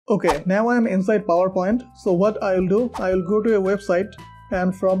Okay, now I am inside PowerPoint. So what I will do, I will go to a website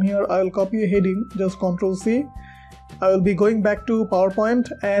and from here I will copy a heading, just Ctrl C. I will be going back to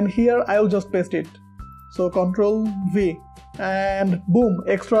PowerPoint and here I will just paste it. So Ctrl V and boom,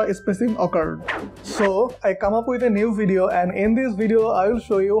 extra spacing occurred. So I come up with a new video, and in this video I will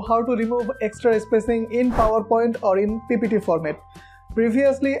show you how to remove extra spacing in PowerPoint or in PPT format.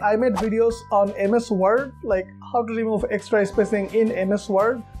 Previously I made videos on MS Word, like how to remove extra spacing in MS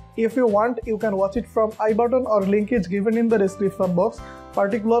Word. If you want, you can watch it from I button or link is given in the description box.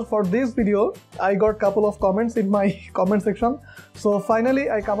 Particular for this video, I got couple of comments in my comment section. So finally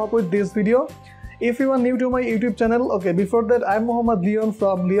I come up with this video. If you are new to my YouTube channel, okay, before that I'm Mohammad Leon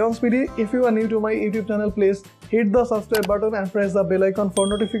from LeonsBD. If you are new to my YouTube channel, please hit the subscribe button and press the bell icon for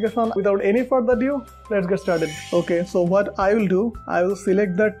notification. Without any further ado, let's get started. Okay, so what I will do, I will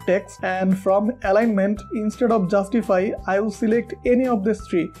select the text and from alignment, instead of justify, I will select any of these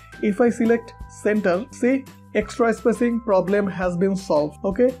three. If I select center, see, extra spacing problem has been solved.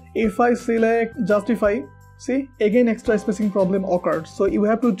 Okay, if I select justify, see, again extra spacing problem occurred. So you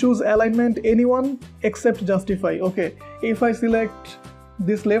have to choose alignment anyone except justify. Okay, if I select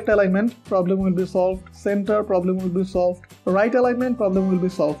this left alignment, problem will be solved. Center, problem will be solved. Right alignment, problem will be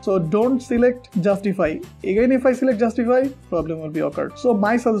solved. So don't select justify. Again, if I select justify, problem will be occurred. So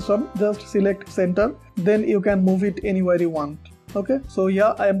my suggestion, just select center, then you can move it anywhere you want. Okay, so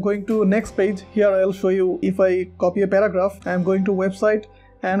yeah, I am going to next page. Here I will show you, if I copy a paragraph, I am going to website,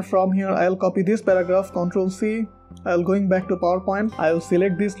 and from here I'll copy this paragraph, Ctrl C. I'll going back to PowerPoint. I will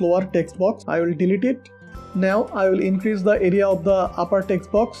select this lower text box. I will delete it. Now I will increase the area of the upper text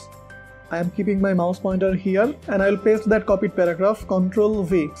box. I am keeping my mouse pointer here and I will paste that copied paragraph, Ctrl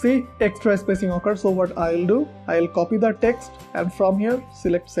V. See, extra spacing occurs. So what I will do, I will copy the text and from here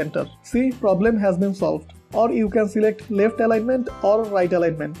select center. See, problem has been solved. Or you can select left alignment or right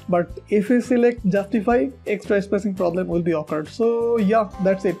alignment, but if you select justify, extra spacing problem will be occurred. So yeah,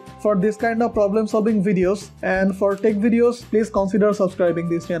 that's it for this kind of problem solving videos, and for tech videos please consider subscribing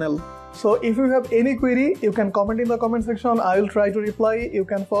this channel. So if you have any query, you can comment in the comment section. I will try to reply. You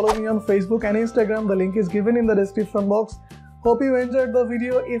can follow me on Facebook and Instagram. The link is given in the description box. Hope you enjoyed the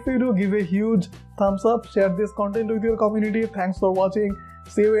video. If you do, give a huge thumbs up, share this content with your community. Thanks for watching.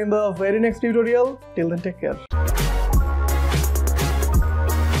 See you in the very next tutorial. Till then, take care.